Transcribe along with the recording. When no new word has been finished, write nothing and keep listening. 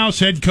House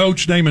head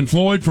coach Damon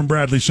Floyd from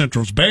Bradley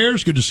Central's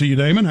Bears. Good to see you,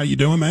 Damon. How you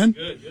doing, man?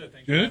 Good.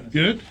 Thanks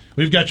Good.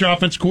 We've got your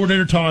offense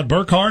coordinator, Todd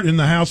Burkhart, in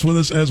the house with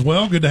us as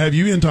well. Good to have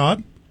you in,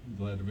 Todd.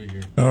 Glad to be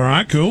here. All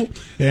right, cool.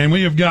 And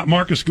we have got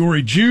Marcus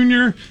Gorey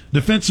Jr.,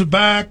 defensive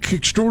back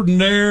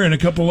extraordinaire, and a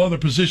couple other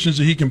positions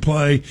that he can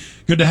play.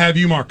 Good to have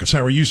you, Marcus.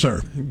 How are you, sir?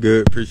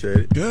 Good, appreciate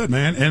it. Good,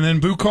 man. And then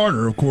Boo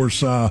Carter, of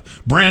course,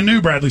 brand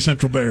new Bradley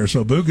Central Bear.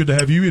 So, Boo, good to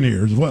have you in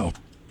here as well.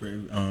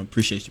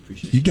 Appreciate you.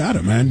 You got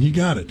it, man. You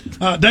got it.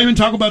 Damon,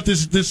 talk about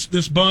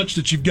this bunch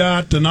that you've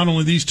got, not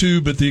only these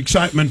two, but the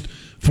excitement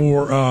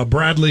for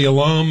Bradley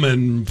alum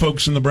and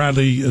folks in the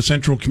Bradley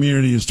Central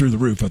community is through the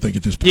roof, I think,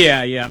 at this point.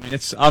 Yeah. I mean,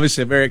 it's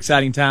obviously a very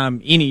exciting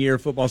time. Any year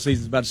football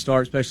season is about to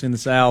start, especially in the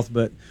South.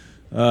 But,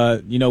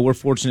 we're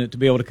fortunate to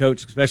be able to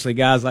coach, especially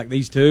guys like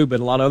these two, but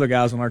a lot of other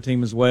guys on our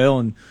team as well.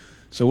 And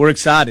so we're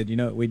excited.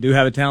 We do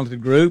have a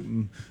talented group.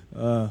 And,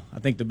 I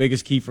think the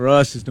biggest key for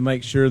us is to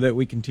make sure that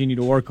we continue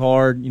to work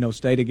hard,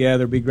 stay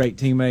together, be great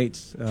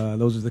teammates.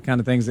 Those are the kind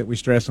of things that we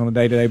stress on a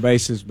day-to-day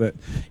basis. But,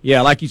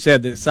 yeah, like you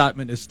said, the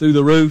excitement is through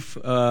the roof.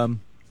 We've gotten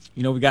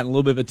a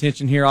little bit of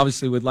attention here,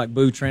 obviously, with,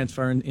 Boo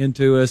transferring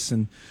into us.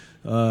 And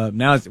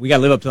now we got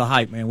to live up to the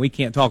hype, man. We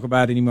can't talk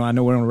about it anymore. I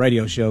know we're on a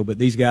radio show, but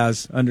these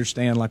guys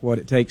understand, what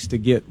it takes to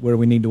get where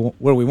we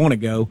want to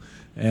go.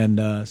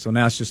 And so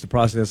now it's just the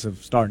process of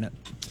starting it.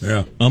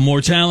 Yeah.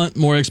 More talent,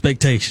 more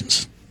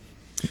expectations.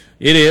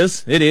 It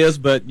is,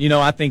 but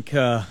I think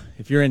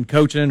if you're in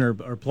coaching or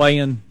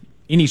playing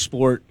any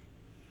sport,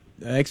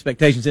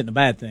 expectations isn't a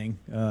bad thing.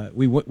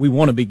 We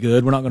want to be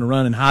good. We're not going to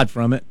run and hide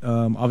from it.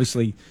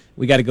 Obviously,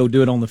 we got to go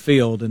do it on the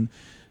field, and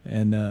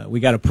we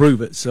got to prove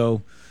it.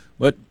 So,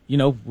 but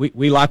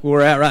we like where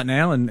we're at right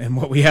now and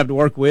what we have to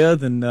work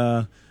with,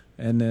 and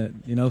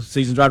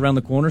season's right around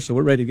the corner, so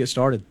we're ready to get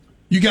started.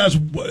 You guys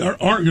aren't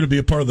going to be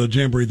a part of the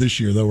Jamboree this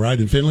year, though, right,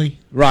 in Findlay?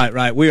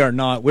 Right. We are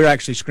not. We're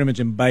actually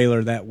scrimmaging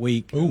Baylor that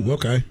week. Oh,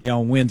 okay.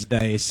 On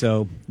Wednesday,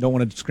 so don't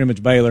want to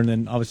scrimmage Baylor and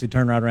then obviously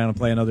turn right around and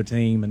play another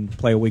team and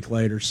play a week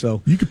later.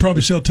 So you could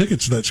probably sell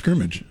tickets to that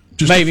scrimmage.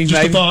 Maybe.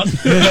 A thought.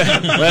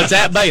 Well, it's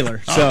at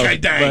Baylor. So, okay,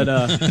 dang.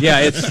 But,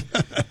 it's,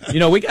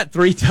 we got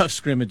 3 tough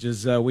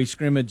scrimmages. We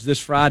scrimmage this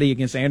Friday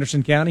against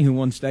Anderson County, who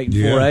won state in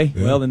 4A.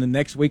 Yeah. Well, then the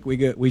next week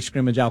we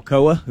scrimmage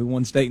Alcoa, who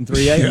won state in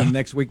 3A, and the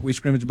next week we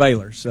scrimmage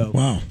Baylor. So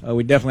wow.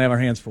 We definitely have our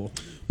hands full.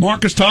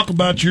 Marcus, talk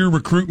about your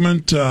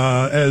recruitment.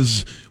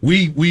 As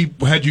we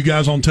had you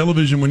guys on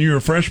television when you were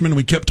a freshman,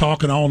 we kept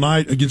talking all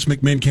night against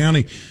McMinn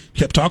County,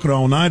 kept talking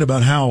all night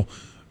about how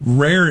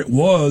rare it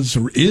was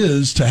or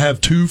is to have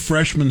 2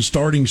 freshmen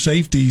starting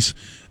safeties,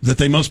 that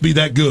they must be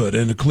that good.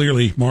 And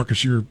clearly,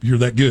 Marcus, you're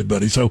that good,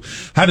 buddy. So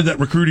how did that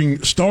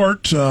recruiting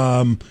start?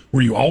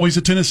 Were you always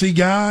a Tennessee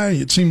guy?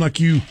 It seemed like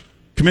you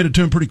committed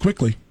to him pretty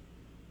quickly.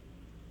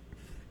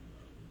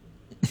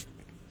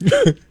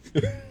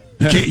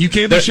 You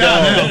can't be shy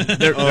now.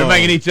 They're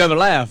making each other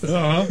laugh.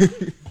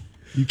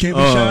 You can't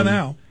be shy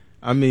now.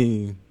 I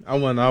mean, I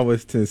wasn't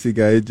always a Tennessee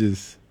guy. It's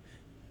just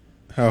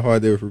how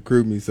hard they would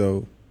recruit me,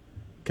 so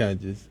kind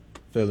of just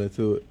fell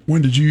into it.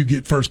 When did you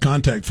get first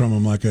contact from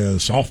him, like a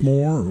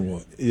sophomore or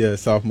what? Yeah,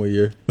 sophomore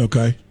year.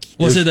 Okay.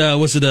 Was it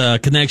a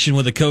connection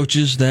with the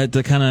coaches that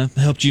kind of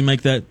helped you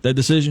make that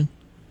decision?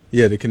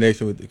 Yeah, the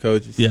connection with the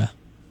coaches. Yeah.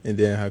 And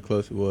then how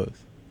close it was.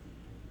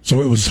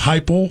 So it was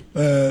Heupel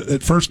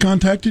at first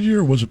contacted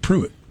you, or was it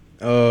Pruitt?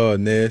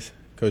 Ness,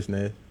 Coach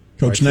Ness.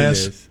 Coach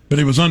Ness. But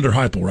it was under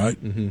Heupel,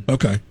 right? Mm-hmm.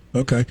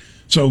 Okay.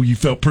 So you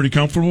felt pretty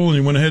comfortable, and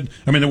you went ahead.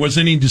 I mean, there was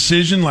any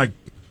decision like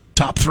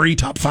top 3,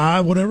 top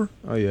 5, whatever?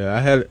 Oh yeah,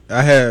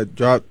 I had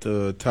dropped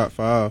top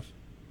 5.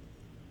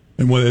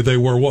 And whether they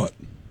were what?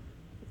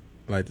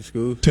 Like the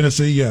schools?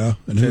 Tennessee, yeah.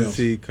 And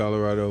Tennessee,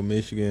 Colorado,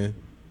 Michigan,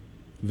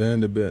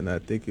 Vanderbilt, and I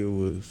think it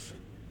was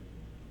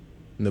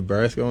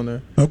Nebraska on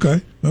there.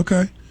 Okay.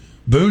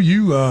 Boo,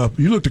 you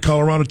looked at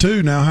Colorado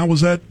too. Now, how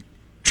was that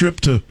trip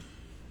to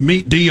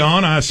meet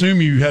Deion? I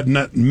assume you had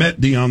not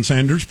met Deion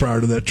Sanders prior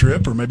to that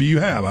trip, or maybe you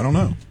have. I don't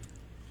know.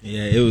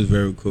 Yeah, it was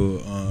very cool.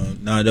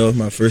 That was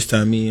my first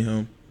time meeting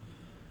him.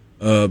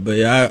 But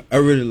yeah, I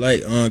really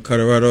like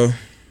Colorado.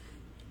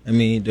 I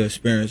mean, the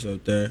experience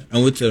up there.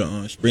 I went to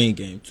the spring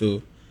game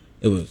too.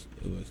 It was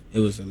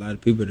a lot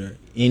of people there,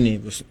 and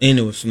it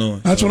was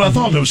snowing. That's what I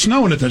thought. It was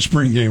snowing at that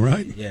spring game,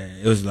 right? Yeah,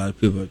 it was a lot of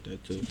people up there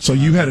too. So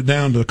you had it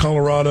down to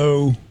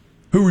Colorado.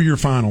 Who were your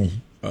final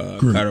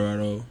group?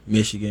 Colorado,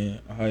 Michigan,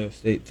 Ohio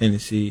State,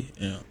 Tennessee,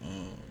 and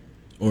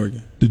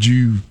Oregon. Did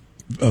you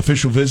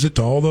official visit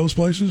to all those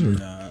places? Or?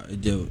 Nah,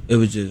 it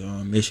was just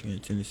Michigan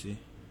and Tennessee.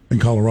 In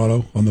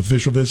Colorado on the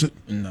official visit?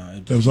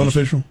 No. It was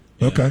unofficial?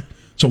 Yeah. Okay.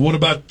 So what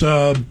about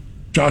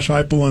Josh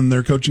Heupel and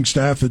their coaching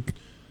staff that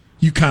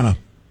you kind of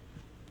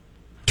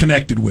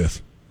connected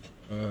with?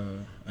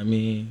 I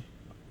mean,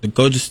 the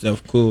coaching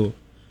staff cool.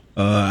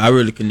 I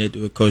really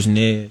connected with Coach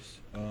Nez.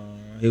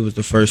 He was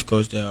the first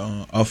coach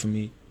that offered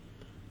me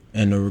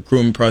in the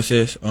recruitment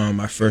process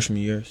my freshman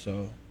year.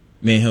 So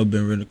me and him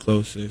been really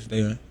close since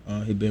then.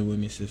 He been with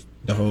me since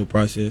the whole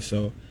process.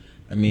 So,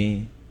 I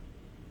mean,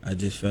 I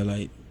just felt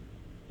like,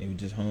 it was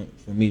just home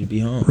for me to be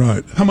home.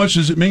 Right. How much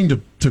does it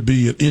mean to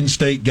be an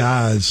in-state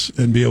guys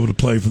and be able to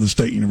play for the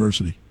state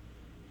university?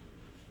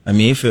 I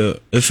mean, it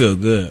feel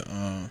good.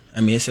 I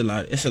mean, it's a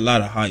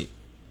lot of hype.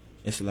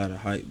 It's a lot of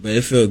hype, but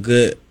it feel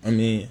good. I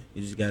mean,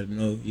 you just got to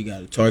know you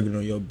got a target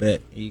on your back,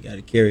 and you got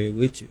to carry it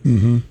with you.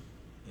 Mm-hmm.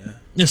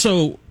 Yeah.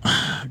 So,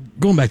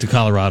 going back to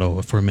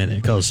Colorado for a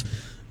minute, because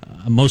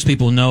most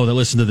people know that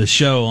listen to this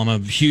show, I'm a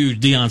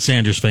huge Deion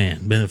Sanders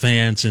fan. Been a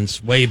fan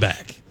since way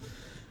back.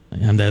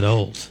 I'm that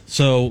old.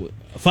 So,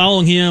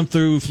 following him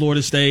through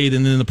Florida State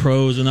and then the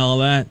pros and all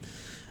that,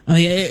 I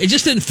mean, it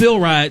just didn't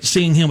feel right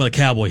seeing him with a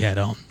cowboy hat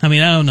on. I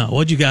mean, I don't know.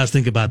 What'd you guys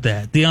think about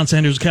that? Deion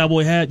Sanders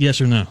cowboy hat, yes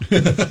or no?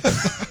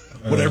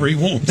 Whatever he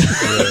wants.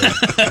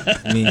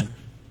 I mean,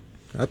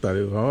 I thought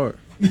it was hard.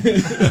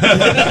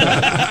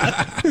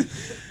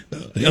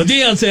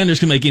 Deion Sanders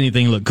can make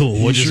anything look cool.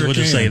 We'll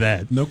just say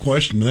that. No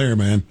question there,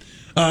 man.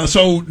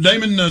 So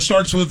Damon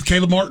starts with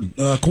Caleb Martin,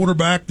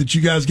 quarterback that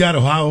you guys got,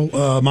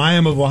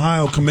 Miami of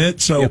Ohio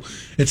commit. So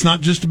It's not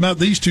just about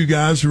these two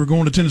guys who are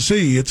going to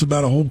Tennessee. It's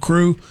about a whole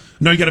crew.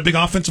 No, you got a big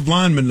offensive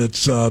lineman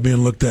that's being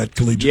looked at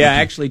collegiately. Yeah,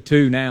 actually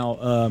two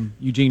now.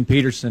 Eugene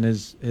Peterson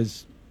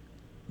has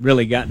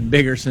really gotten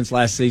bigger since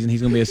last season. He's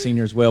going to be a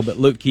senior as well. But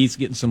Luke Keith's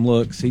getting some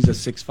looks. He's a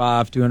 6'5",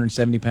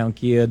 270-pound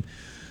kid.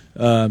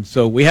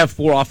 So we have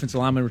 4 offensive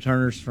lineman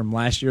returners from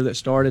last year that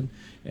started,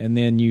 and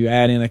then you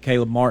add in a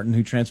Caleb Martin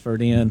who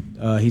transferred in.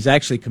 He's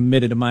actually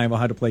committed to Miami of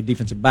Ohio to play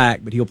defensive back,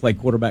 but he'll play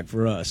quarterback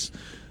for us.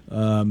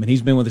 And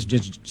he's been with us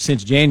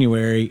since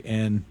January,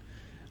 and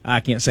I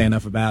can't say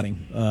enough about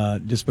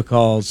him just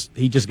because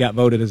he just got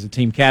voted as a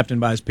team captain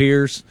by his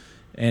peers,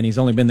 and he's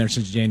only been there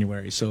since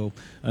January. So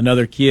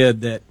another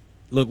kid that,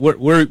 look,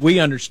 we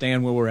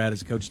understand where we're at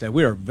as a coach staff.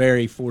 We are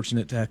very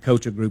fortunate to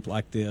coach a group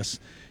like this.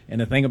 And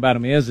the thing about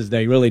them is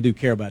they really do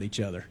care about each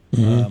other.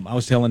 Mm-hmm. I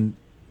was telling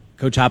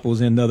Coach Heupel was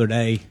in the other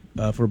day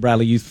for a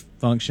Bradley Youth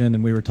function,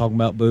 and we were talking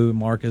about Boo and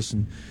Marcus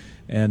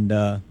and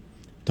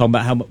talking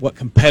about what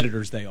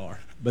competitors they are.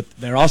 But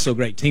they're also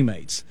great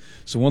teammates.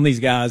 So one of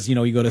these guys, you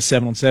go to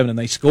 7-on-7 and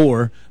they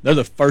score, they're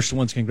the first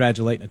ones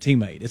congratulating a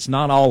teammate. It's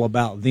not all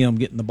about them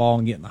getting the ball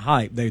and getting the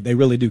hype. They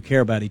really do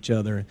care about each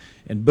other.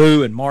 And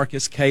Boo and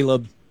Marcus,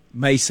 Caleb,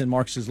 Mason,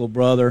 Marcus's little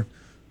brother,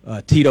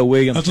 Tito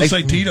Williams. I was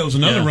going to say Tito's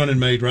another running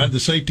mate, right? The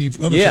safety.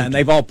 And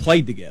they've all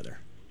played together.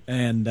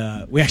 And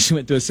we actually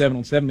went to a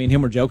 7-on-7. Me and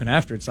him were joking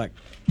after. It's like,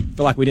 I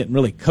feel like we didn't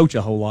really coach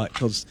a whole lot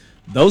because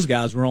those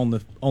guys were on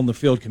the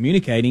field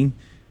communicating,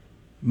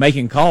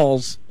 making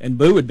calls, and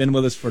Boo had been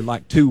with us for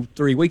like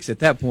 2-3 weeks at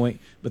that point.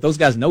 But those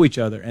guys know each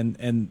other,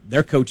 and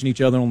they're coaching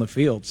each other on the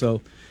field.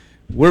 So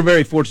we're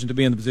very fortunate to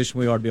be in the position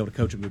we are to be able to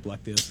coach a group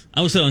like this.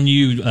 I was telling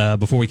you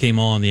before we came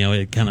on,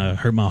 it kind of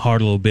hurt my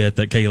heart a little bit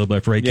that Caleb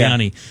left Ray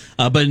County,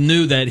 but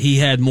knew that he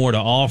had more to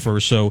offer.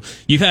 So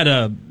you've had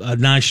a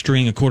nice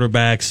string of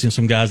quarterbacks and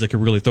some guys that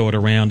could really throw it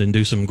around and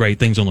do some great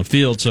things on the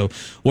field. So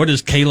where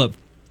does Caleb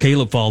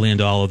fall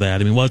into all of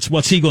that? I mean,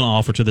 what's he going to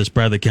offer to this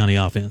Bradley County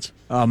offense?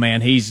 Oh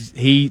man,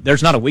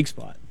 there's not a weak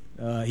spot.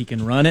 He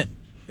can run it,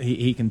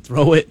 he can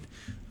throw it.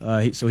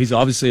 So he's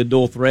obviously a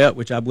dual threat,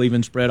 which I believe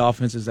in spread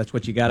offenses. That's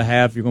what you got to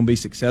have if you're going to be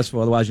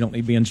successful. Otherwise, you don't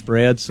need to be in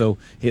spread. So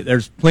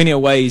there's plenty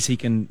of ways he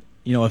can,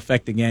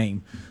 affect the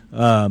game.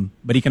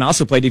 But he can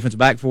also play defensive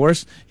back for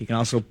us. He's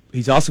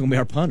also going to be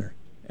our punter.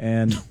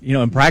 And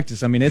in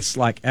practice, I mean, it's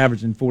like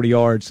averaging 40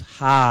 yards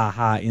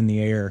high in the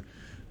air.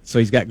 So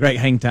he's got great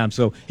hang time.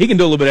 So he can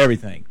do a little bit of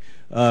everything.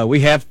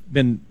 We have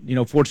been,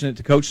 fortunate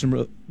to coach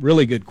some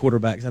really good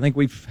quarterbacks. I think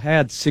we've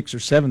had 6 or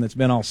 7 that's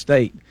been all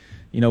state.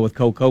 With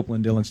Cole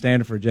Copeland, Dylan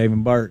Standiford,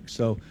 Javen Burke.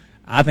 So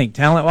I think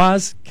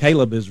talent-wise,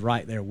 Caleb is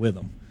right there with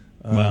them.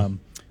 Wow.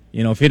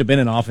 If he'd have been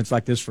in an offense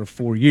like this for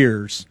 4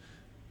 years,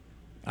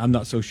 I'm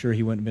not so sure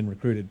he wouldn't have been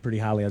recruited pretty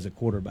highly as a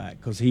quarterback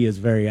because he is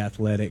very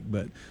athletic.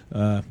 But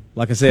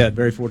like I said,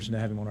 very fortunate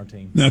to have him on our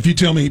team. Now, if you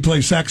tell me he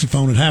plays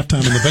saxophone at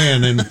halftime in the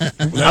band,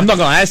 then I'm not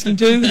going to ask him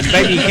to.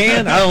 Maybe he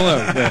can. I don't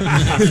know.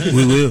 But.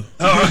 We will.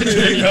 All right,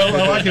 there you go.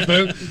 I like it,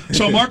 Boo.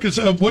 So, Marcus,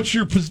 what's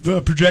your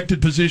projected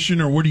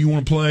position, or where do you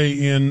want to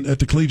play at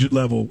the collegiate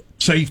level?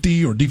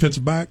 Safety or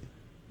defensive back?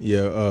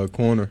 Yeah,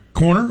 corner.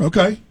 Corner,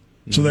 okay.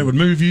 Mm-hmm. So they would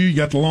move you. You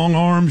got the long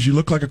arms. You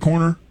look like a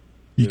corner.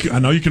 I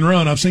know you can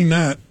run. I've seen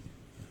that.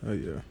 Oh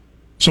yeah.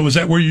 So is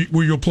that where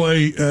you'll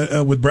play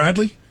with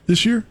Bradley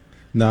this year?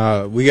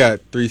 Nah, we got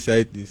 3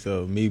 safeties,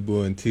 so me,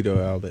 Boo, and Tito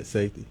are all at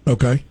safety.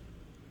 Okay.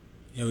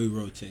 Yeah, we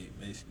rotate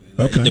basically.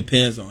 Okay. It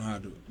depends on how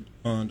the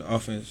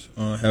offense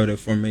have their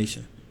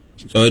formation,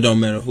 so it don't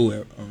matter who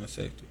on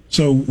safety.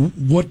 So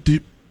what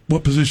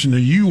position do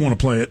you want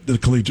to play at the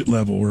collegiate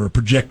level or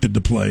projected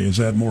to play? Is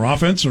that more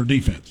offense or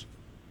defense?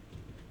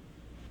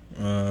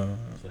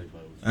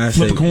 I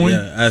Flip a coin?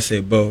 Yeah, I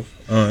say both.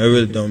 It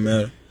really don't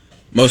matter.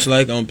 Most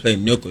likely, I'm gonna play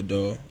nickel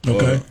though,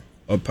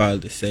 or probably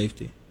the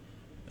safety,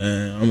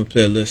 and I'm gonna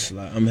play a little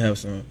slot. I'm gonna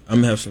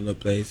have some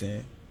little plays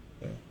in.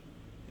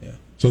 Yeah.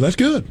 So that's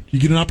good.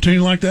 You get an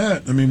opportunity like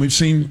that. I mean, we've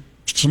seen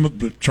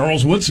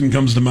Charles Woodson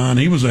comes to mind.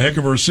 He was a heck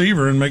of a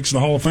receiver and makes the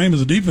Hall of Fame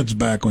as a defensive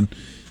back when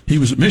he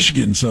was at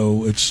Michigan.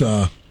 So it's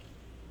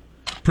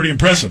pretty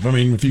impressive. I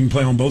mean, if you can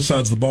play on both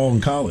sides of the ball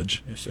in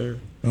college. Yes, sir.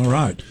 All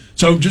right.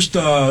 So just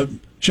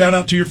shout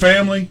out to your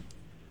family.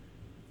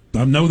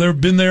 I know they've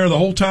been there the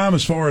whole time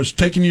as far as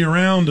taking you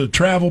around to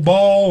travel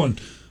ball and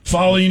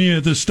following you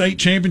at the state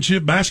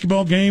championship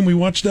basketball game. We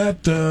watched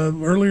that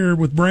earlier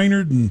with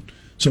Brainerd. And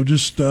so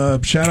just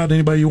shout out to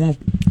anybody you want.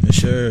 Yes,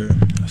 sure.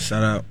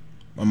 Shout out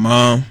my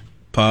mom,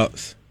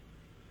 pops,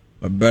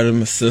 my brother,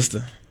 my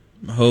sister,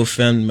 my whole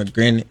family, my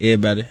granny,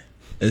 everybody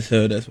that's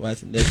here, that's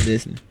watching, that's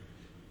listening.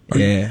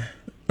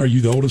 Are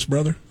you the oldest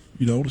brother?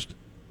 You the oldest?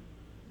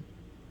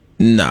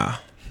 Nah.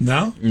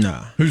 No?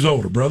 Nah. Who's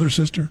older, brother,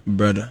 sister?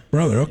 Brother.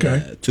 Brother,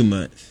 okay. Yeah, 2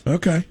 months.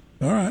 Okay.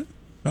 All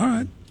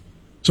right.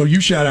 So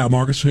you shout out,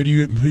 Marcus. Who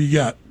you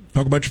got?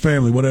 Talk about your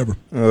family, whatever.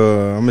 I'm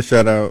going to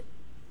shout out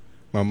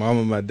my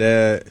mama, my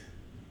dad,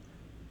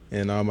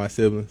 and all my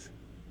siblings.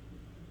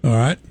 All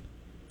right.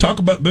 Talk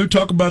about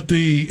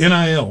the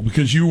NIL,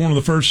 because you were one of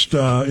the first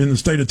in the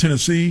state of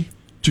Tennessee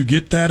to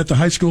get that at the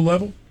high school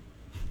level.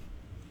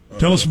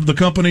 Tell us the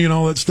company and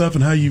all that stuff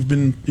and how you've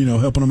been,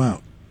 helping them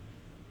out.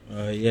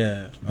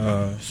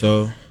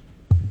 So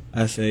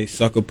I say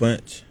Sucker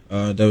Punch.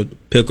 That was the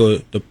pickle.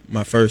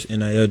 My first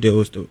NIL deal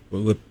was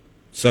with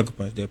Sucker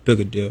Punch. Their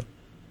pickle deal.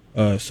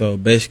 So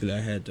basically,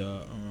 I had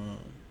to.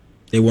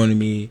 They wanted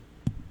me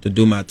to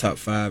do my top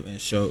 5 and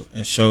show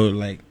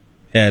like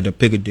had the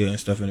pickle deal and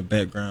stuff in the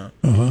background.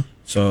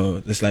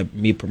 So it's like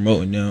me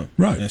promoting them.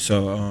 Right. And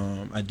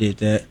so I did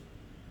that.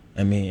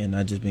 I mean, and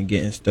I just been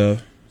getting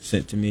stuff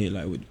sent to me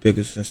like with the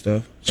pickles and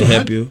stuff to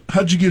help you.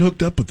 How'd you get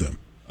hooked up with them?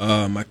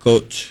 My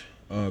coach,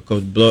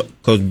 Coach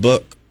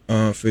Buck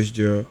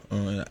Fitzgerald,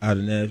 out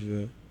of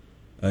Nashville.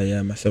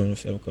 My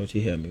 707 coach,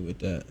 he helped me with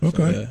that.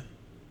 Okay.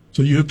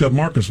 So you hooked up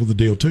Marcus with the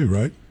deal too,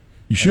 right?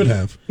 You should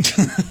have.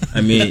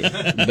 I mean,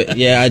 but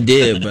I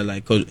did. But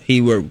like,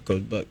 he worked with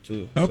Coach Buck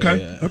too.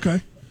 Okay.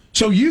 Okay.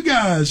 So you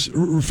guys,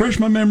 refresh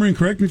my memory and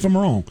correct me if I'm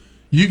wrong.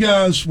 You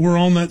guys were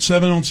on that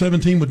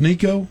 7-on-7 team with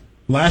Nico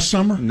last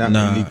summer? Not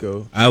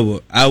Nico. I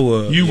was.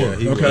 You were.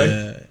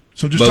 Okay.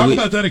 So just talk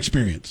about that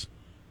experience.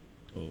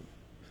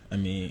 I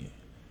mean,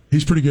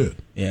 he's pretty good.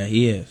 Yeah,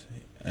 he is.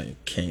 I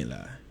can't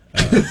lie.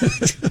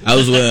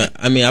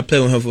 I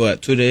played with him for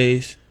like 2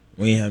 days.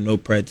 We didn't have no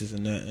practice or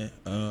nothing.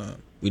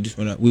 We just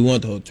went out. We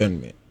won the whole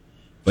tournament.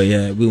 But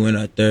we went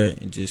out there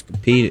and just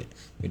competed.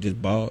 We just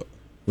balled.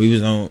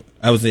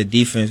 I was at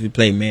defense. We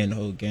played man the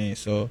whole game.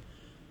 So,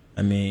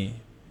 I mean,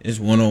 it's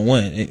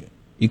 1-on-1.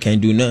 You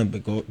can't do nothing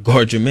but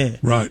guard your man.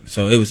 Right.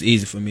 So it was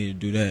easy for me to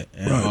do that.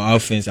 And on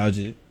offense,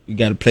 we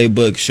got a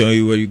playbook showing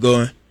you where you're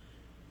going.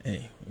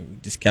 And we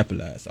just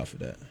capitalized off of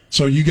that.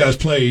 So you guys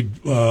played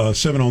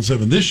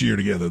 7-on-7 this year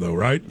together, though,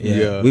 right?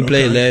 Yeah. We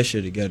played last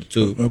year together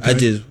too. Okay. I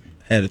just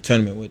had a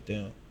tournament with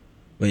them.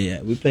 But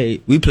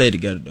we played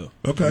together though.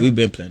 Okay. We've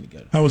been playing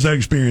together. How was that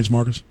experience,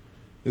 Marcus?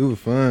 It was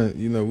fun.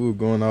 We were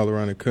going all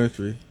around the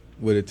country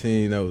with a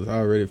team that was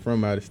already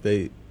from out of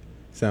state,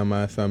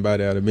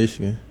 somebody out of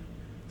Michigan.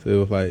 So it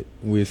was like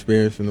we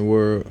experiencing the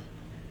world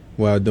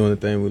while doing the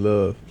thing we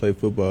love, play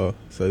football.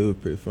 So it was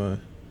pretty fun.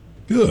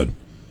 Good.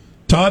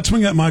 Todd,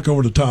 swing that mic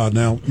over to Todd.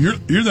 Now, you're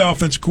the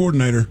offensive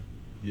coordinator.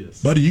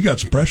 Yes. Buddy, you got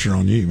some pressure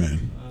on you,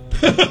 man.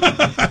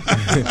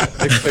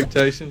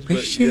 Expectations, but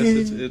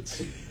yes,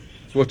 it's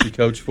what you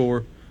coach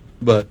for.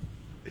 But,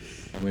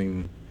 I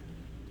mean,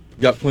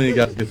 got plenty of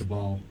guys to get the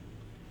ball,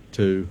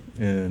 too.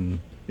 And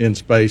in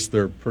space,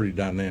 they're pretty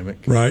dynamic.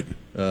 Right.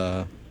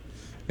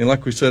 And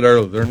like we said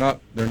earlier,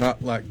 they're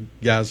not like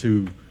guys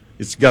who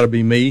it's got to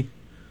be me.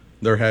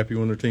 They're happy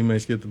when their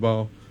teammates get the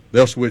ball.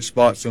 They'll switch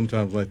spots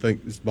sometimes when they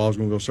think this ball's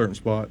going to go a certain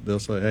spot. They'll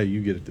say, hey,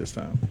 you get it this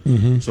time.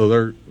 Mm-hmm. So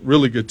they're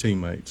really good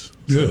teammates.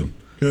 Good.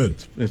 Good.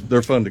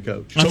 They're fun to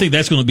coach. I think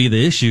that's going to be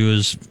the issue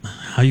is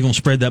how you going to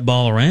spread that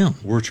ball around.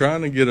 We're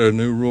trying to get a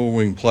new rule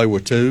we can play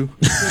with 2, but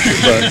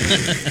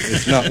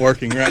it's not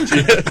working right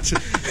yet.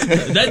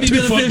 That'd be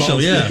 2 beneficial,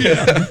 footballs. yeah.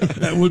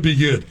 That would be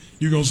good.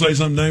 You going to say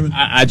something, Damon?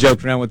 I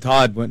joked around with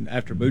Todd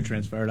after Boo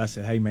transferred. I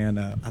said, hey, man,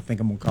 I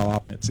think I'm going to call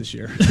offense this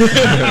year.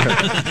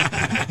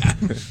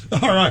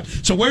 All right.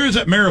 So where is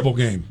that Maryville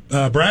game?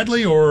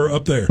 Bradley or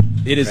up there?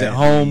 It is at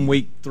home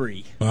week 3.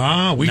 Week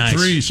Nice.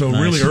 3, so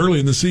Nice. really early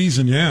in the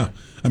season, yeah.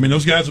 I mean,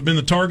 those guys have been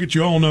the targets.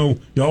 You all know,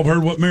 y'all have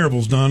heard what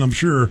Maryville's done, I'm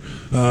sure,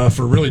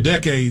 for really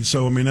decades.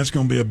 So, I mean, that's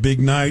going to be a big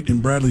night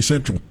in Bradley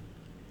Central.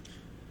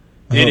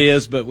 It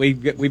is, but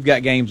we've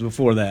got games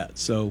before that.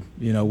 So,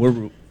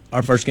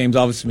 our first game's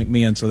obviously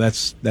McMinn, so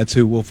that's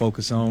who we'll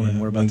focus on, and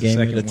we're about the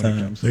second when it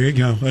comes. There you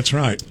go. That's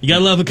right. You got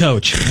to love a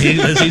coach. He's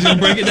going to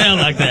break it down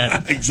like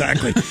that.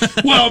 Exactly.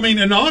 Well, I mean,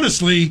 and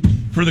honestly,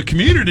 for the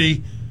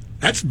community,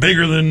 that's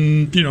bigger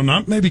than,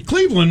 not maybe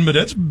Cleveland, but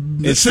it's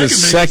the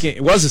second.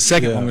 It was the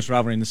second longest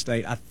rivalry in the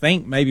state. I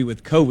think maybe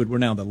with COVID, we're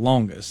now the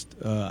longest.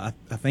 I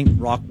think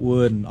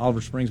Rockwood and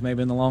Oliver Springs may have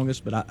been the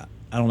longest, but I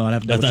don't know. I'd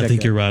have to double check I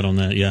think that. you're right on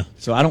that, yeah.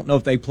 So I don't know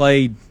if they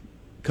played.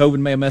 COVID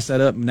may have messed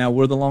that up, and now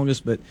we're the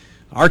longest. But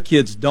our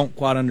kids don't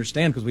quite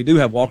understand because we do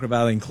have Walker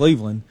Valley and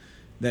Cleveland.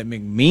 That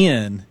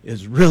McMinn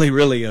is really,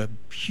 really a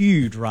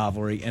huge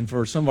rivalry, and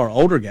for some of our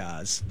older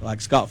guys like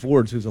Scott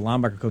Fords, who's a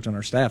linebacker coach on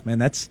our staff, man,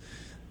 that's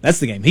That's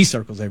the game he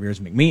circles every year is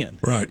McMinn.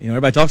 Right.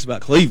 Everybody talks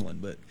about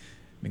Cleveland, but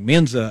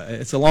McMinn's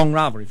it's a long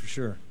rivalry for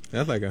sure.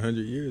 That's like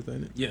 100 years,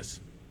 ain't it? Yes.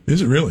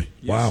 Is it really?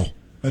 Yes. Wow.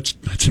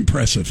 That's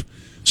impressive.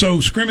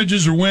 So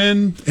scrimmages are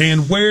when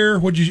and where?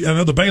 I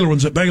know the Baylor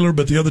one's at Baylor,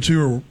 but the other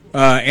two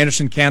are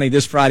Anderson County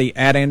this Friday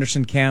at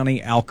Anderson County.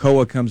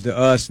 Alcoa comes to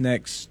us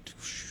next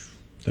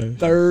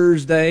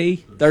Thursday,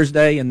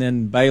 and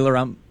then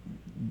Baylor.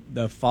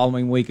 The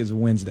following week is a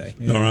Wednesday.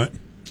 all right.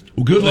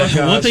 Well, good luck,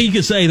 guys. One thing you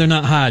can say, they're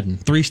not hiding.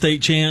 3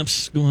 state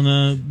champs doing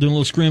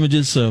little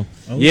scrimmages. So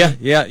yeah.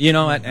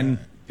 And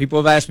people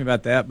have asked me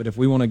about that. But if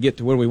we want to get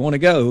to where we want to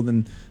go,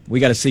 then we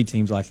got to see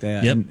teams like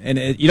that. Yep.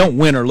 And you don't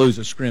win or lose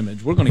a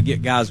scrimmage. We're going to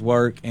get guys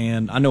work.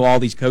 And I know all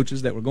these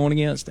coaches that we're going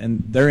against,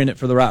 and they're in it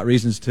for the right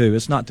reasons too.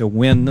 It's not to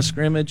win the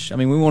scrimmage. I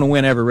mean, we want to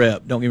win every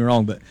rep. Don't get me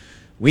wrong, but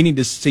we need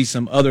to see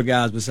some other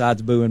guys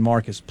besides Boo and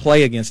Marcus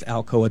play against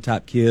Alcoa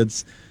type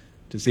kids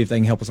to see if they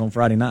can help us on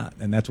Friday night,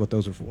 and that's what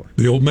those are for.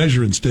 The old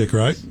measuring stick,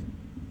 right?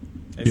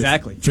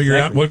 Exactly. Figure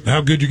out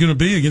how good you're going to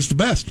be against the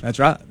best. That's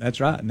right.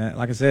 And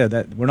like I said,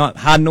 that we're not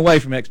hiding away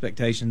from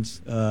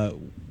expectations.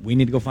 We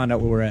need to go find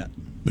out where we're at.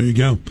 There you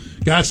go.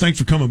 Guys, thanks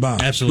for coming by.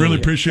 Absolutely.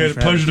 Really appreciate Thanks it.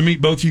 for having Pleasure to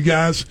meet both you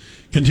guys.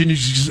 Continued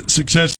success.